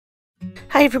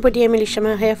Hi everybody, Emilie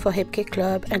Chamel here for Hip Kit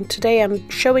Club, and today I'm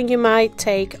showing you my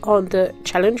take on the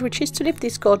challenge, which is to lift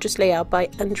this gorgeous layout by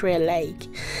Andrea Lake.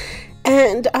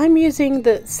 And I'm using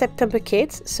the September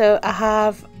kit, so I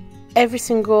have every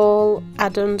single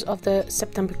add-ons of the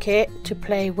September kit to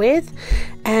play with.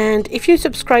 And if you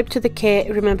subscribe to the kit,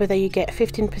 remember that you get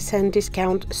 15%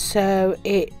 discount, so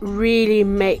it really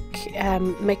make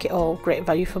it all great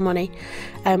value for money.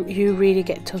 You really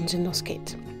get tons in those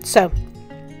kits. So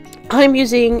I'm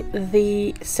using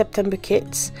the September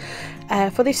kits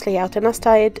for this layout, and I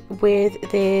started with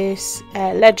this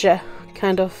ledger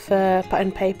kind of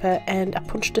pattern paper, and I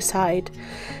punched the side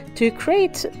to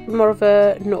create more of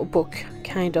a notebook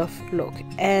kind of look,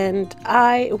 and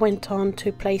I went on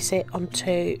to place it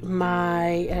onto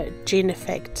my jean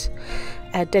effect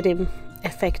denim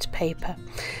effect paper.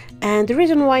 And the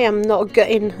reason why I'm not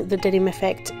getting the denim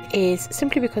effect is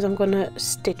simply because I'm going to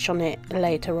stitch on it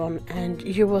later on, and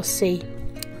you will see.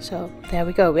 So there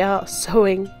we go, we are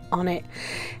sewing on it,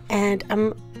 and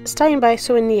I'm starting by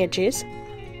sewing the edges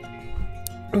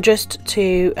just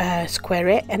to square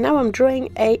it, and now I'm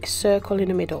drawing a circle in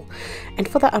the middle, and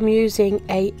for that I'm using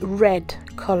a red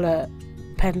color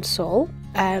pencil,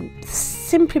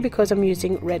 simply because I'm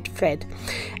using red thread.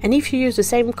 And if you use the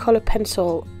same color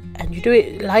pencil, and you do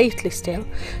it lightly still,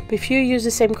 but if you use the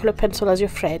same color pencil as your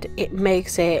thread, it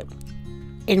makes it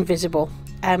invisible,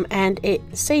 and it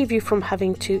saves you from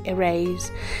having to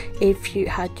erase if you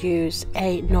had used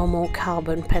a normal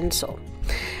carbon pencil,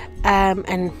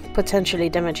 and potentially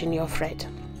damaging your thread.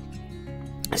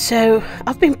 So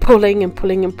I've been pulling and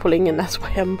pulling and pulling, and that's why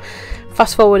I'm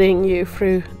fast forwarding you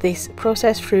through this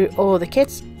process, through all the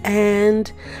kits.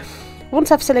 And once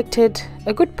I've selected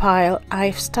a good pile,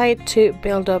 I've started to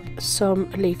build up some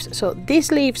leaves. So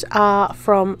these leaves are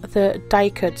from the die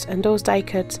cuts, and those die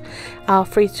cuts are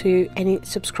free to any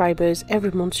subscribers.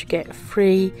 Every month you get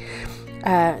free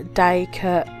die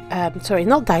cut,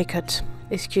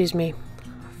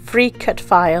 free cut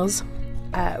files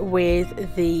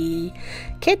with the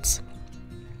kits.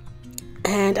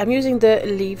 And I'm using the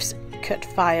leaves cut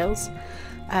files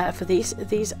for these.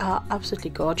 These are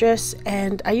absolutely gorgeous,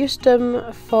 and I used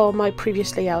them for my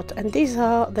previous layout, and these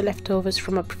are the leftovers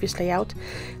from my previous layout.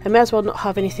 I may as well not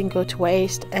have anything go to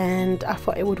waste, and I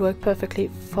thought it would work perfectly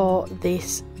for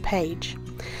this page.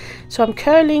 So I'm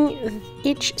curling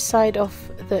each side of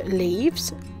the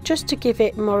leaves just to give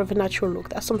it more of a natural look.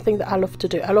 That's something that I love to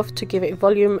do. I love to give it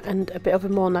volume and a bit of a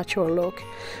more natural look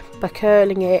by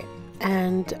curling it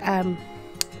and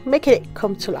making it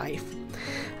come to life.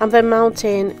 I'm then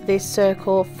mounting this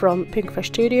circle from Pinkfresh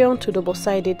Studio onto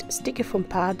double-sided sticky foam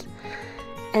pad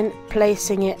and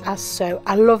placing it as so.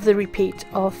 I love the repeat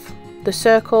of the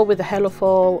circle with the halo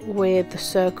fall with the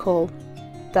circle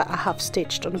that I have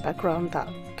stitched on the background, that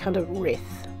kind of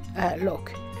wreath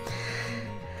look.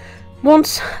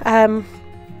 Once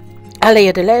I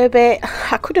layered a little bit,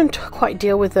 I couldn't quite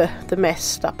deal with the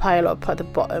mess that pile up at the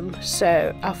bottom,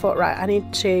 so I thought, right, I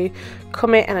need to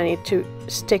come in and I need to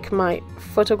stick my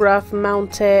photograph,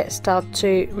 mount it, start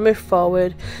to move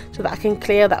forward so that I can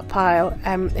clear that pile.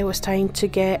 It was starting to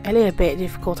get a little bit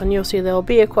difficult, and you'll see there'll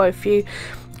be quite a few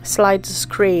slides of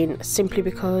screen simply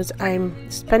because I'm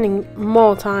spending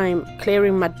more time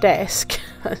clearing my desk.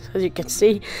 As you can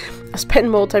see, I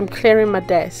spend more time clearing my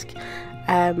desk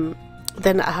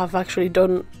than I have actually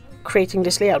done creating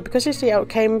this layout, because this layout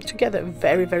came together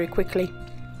very, very quickly.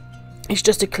 It's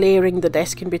just a clearing the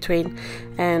desk in between,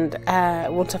 and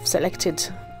once I've selected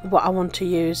what I want to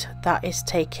use, that is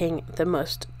taking the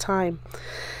most time.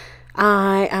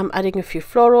 I am adding a few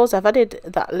florals. I've added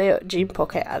that layer jean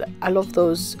pocket. I love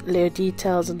those layer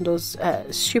details and those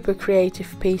super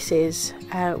creative pieces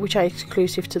which are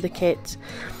exclusive to the kit.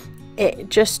 It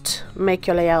just make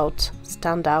your layout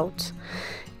stand out.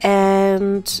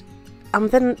 And I'm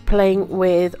then playing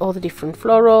with all the different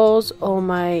florals, all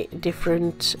my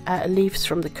different leaves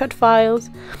from the cut files,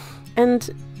 and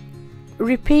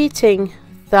repeating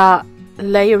that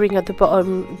layering at the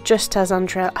bottom just as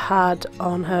Andrea had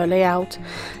on her layout.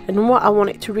 And what I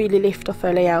wanted to really lift off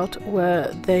her layout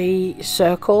were the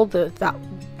circle, that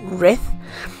wreath,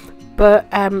 but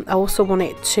I also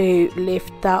wanted to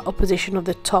lift that opposition of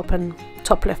the top and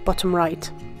top left, bottom right,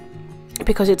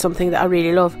 because it's something that I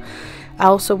really love. I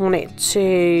also wanted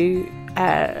to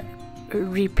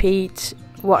repeat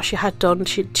what she had done.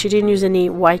 She didn't use any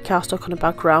white cardstock on the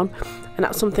background, and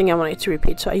that's something I wanted to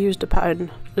repeat, so I used the pattern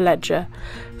ledger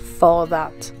for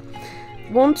that.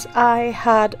 Once I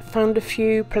had found a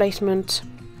few placement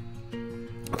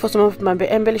for some of my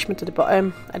embellishment at the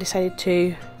bottom, I decided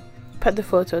to put the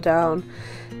photo down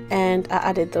and I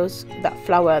added that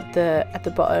flower at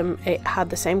the bottom. It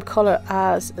had the same color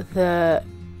as the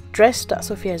dress that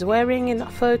Sophia is wearing in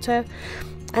that photo,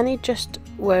 and it just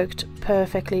worked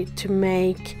perfectly to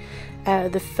make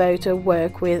the photo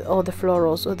work with all the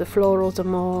florals. So the florals are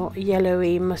more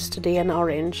yellowy, mustardy and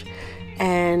orange,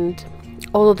 and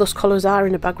all of those colors are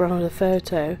in the background of the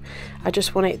photo. I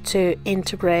just wanted to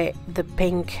integrate the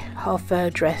pink of her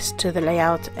dress to the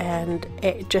layout, and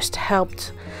it just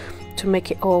helped to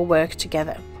make it all work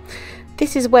together.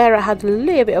 This is where I had a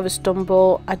little bit of a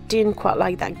stumble. I didn't quite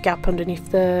like that gap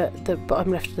underneath the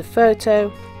bottom left of the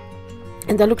photo,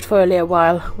 and I looked for a little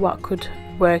while what could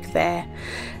work there.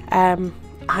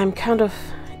 I'm kind of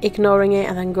ignoring it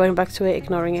and then going back to it,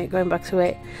 ignoring it, going back to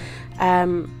it,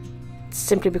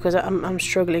 simply because I'm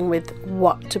struggling with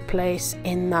what to place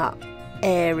in that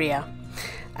area.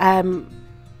 In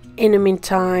the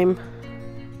meantime,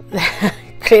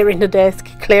 clearing the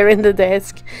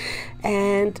desk,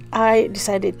 and I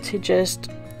decided to just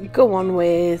go on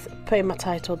with putting my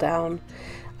title down.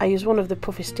 I used one of the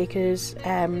puffy stickers,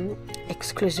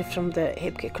 exclusive from the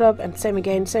Hip Kit Club, and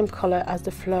same colour as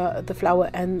the flower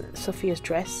and Sophia's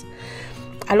dress.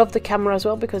 I love the camera as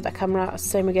well, because that camera,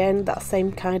 that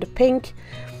same kind of pink,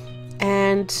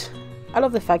 and I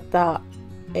love the fact that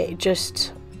it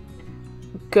just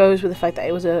goes with the fact that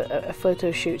it was a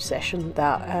photo shoot session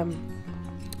that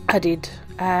I did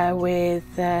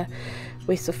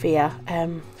with Sophia.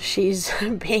 She's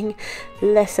being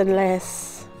less and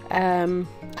less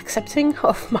accepting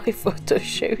of my photo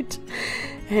shoot,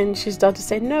 and she started to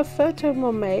say, "No photo,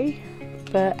 mommy,"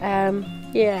 but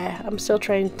yeah, I'm still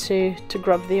trying to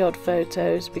grab the odd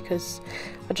photos because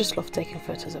I just love taking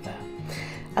photos of her.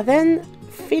 I then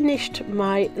finished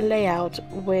my layout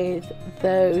with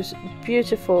those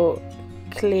beautiful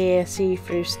clear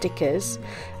see-through stickers.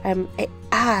 It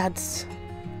adds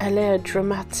a little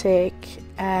dramatic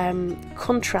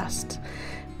contrast,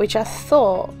 which I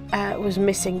thought was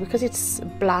missing because it's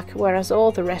black, whereas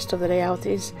all the rest of the layout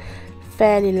is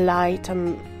fairly light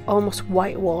and almost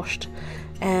whitewashed,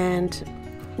 and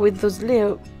with those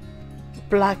little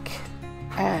black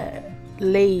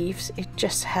leaves, it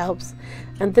just helps,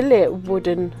 and the little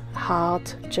wooden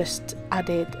heart just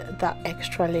added that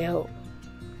extra little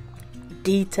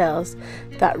details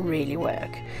that really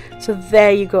work. So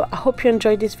there you go. I hope you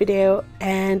enjoyed this video,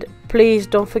 and please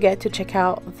don't forget to check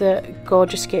out the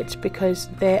gorgeous kits because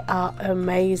they are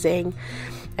amazing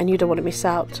and you don't want to miss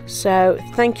out. So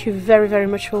thank you very, very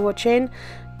much for watching.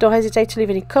 Don't hesitate to leave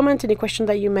any comment, any question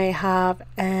that you may have,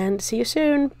 and see you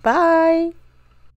soon. Bye.